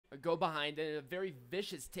go behind, and a very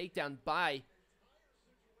vicious takedown by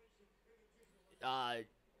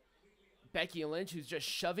Becky Lynch, who's just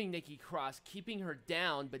shoving Nikki Cross, keeping her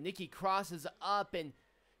down, but Nikki Cross is up, and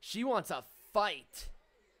she wants a fight.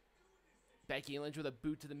 Becky Lynch with a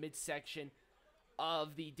boot to the midsection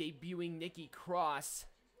of the debuting Nikki Cross.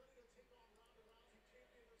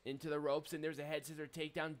 Into the ropes, and there's a head scissor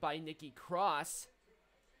takedown by Nikki Cross.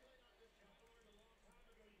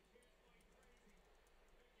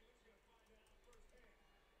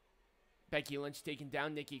 Becky Lynch taking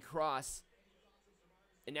down Nikki Cross.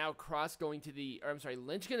 And now Cross going to the, or I'm sorry,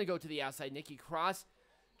 Lynch going to go to the outside. Nikki Cross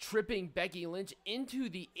tripping Becky Lynch into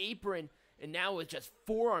the apron. And now with just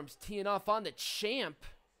forearms teeing off on the champ.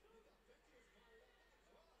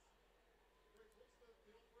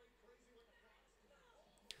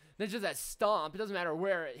 That's just that stomp. It doesn't matter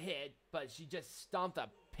where it hit, but she just stomped the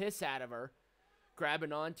piss out of her.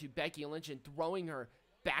 Grabbing on to Becky Lynch and throwing her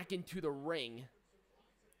back into the ring.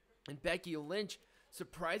 And Becky Lynch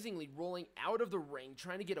surprisingly rolling out of the ring,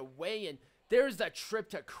 trying to get away, and there's that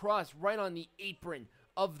trip to Cross right on the apron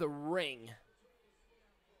of the ring.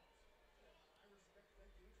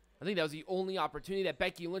 I think that was the only opportunity that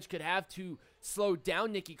Becky Lynch could have to slow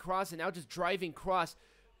down Nikki Cross, and now just driving Cross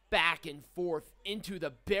back and forth into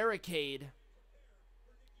the barricade.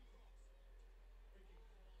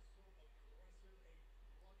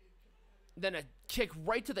 Then a kick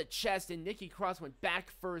right to the chest, and Nikki Cross went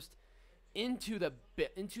back first into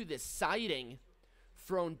the siding,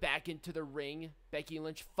 thrown back into the ring. Becky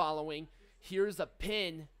Lynch following. Here's a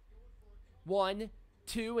pin. 1,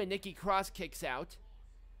 2, and Nikki Cross kicks out.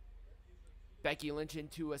 Becky Lynch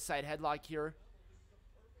into a side headlock here.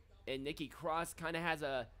 And Nikki Cross kind of has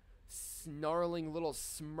a snarling little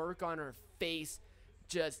smirk on her face,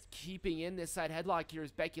 just keeping in this side headlock here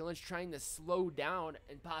as Becky Lynch trying to slow down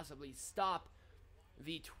and possibly stop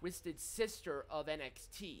the Twisted Sister of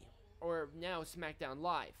NXT, or now SmackDown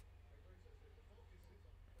Live.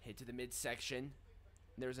 Hit to the midsection.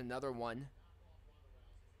 There's another one.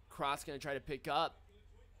 Cross going to try to pick up.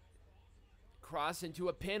 Cross into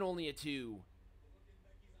a pin, only a 2.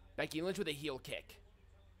 Becky Lynch with a heel kick.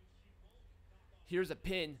 Here's a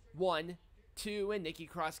pin. 1, 2, and Nikki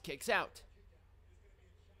Cross kicks out.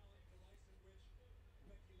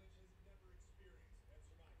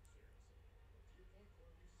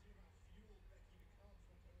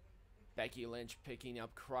 Becky Lynch picking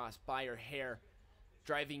up Cross by her hair,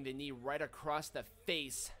 driving the knee right across the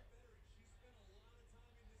face.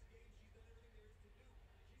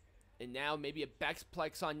 And now maybe a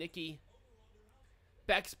Bexplex on Nikki.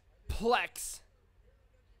 Bexplex.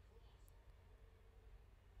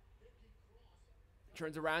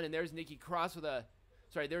 Turns around, and there's Nikki Cross with a,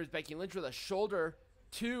 there's Becky Lynch with a shoulder.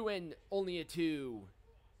 2 and only a 2.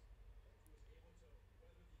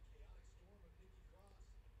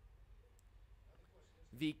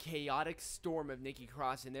 The chaotic storm of Nikki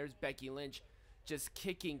Cross, and there's Becky Lynch just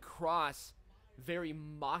kicking Cross very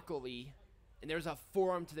mockily. And there's a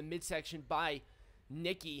forearm to the midsection by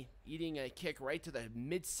Nikki, eating a kick right to the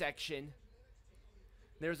midsection.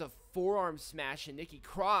 There's a forearm smash, and Nikki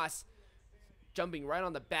Cross jumping right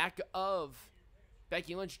on the back of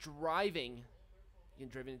Becky Lynch, driving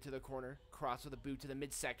and driven into the corner. Cross with a boot to the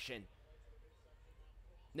midsection.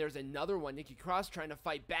 There's another one. Nikki Cross trying to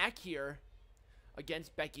fight back here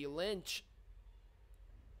against Becky Lynch.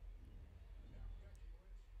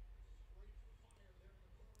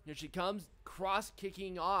 Here she comes. Cross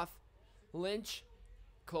kicking off Lynch.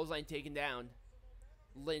 Clothesline taken down.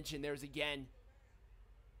 Lynch, and there's again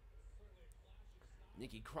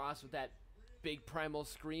Nikki Cross with that big primal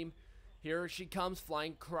scream. Here she comes,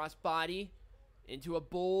 flying cross body into a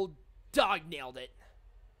bulldog. Nailed it.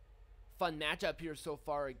 Fun matchup here so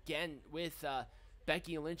far again with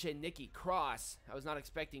Becky Lynch and Nikki Cross. I was not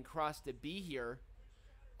expecting Cross to be here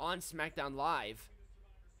on SmackDown Live.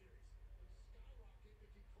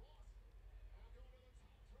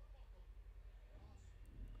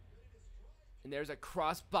 And there's a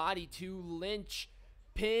cross body to Lynch.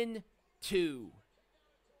 Pin 2.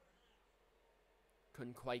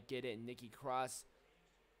 Couldn't quite get it. Nikki Cross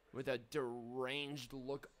with a deranged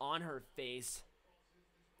look on her face.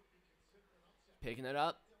 Picking it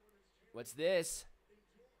up. What's this?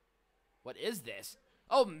 What is this?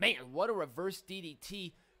 Oh man, what a reverse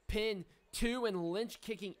DDT. Pin 2, and Lynch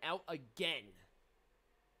kicking out again.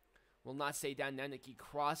 Will not stay down now. Nikki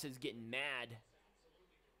Cross is getting mad.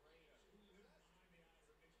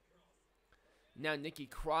 Now Nikki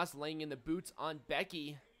Cross laying in the boots on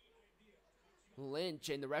Becky Lynch,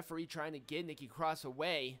 and the referee trying to get Nikki Cross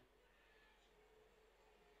away.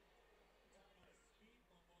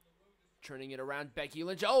 turning it around. Becky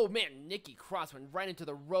Lynch. Oh, man. Nikki Cross went right into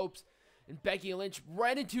the ropes. And Becky Lynch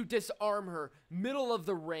ready to disarm her. Middle of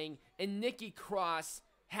the ring. And Nikki Cross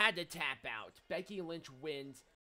had to tap out. Becky Lynch wins.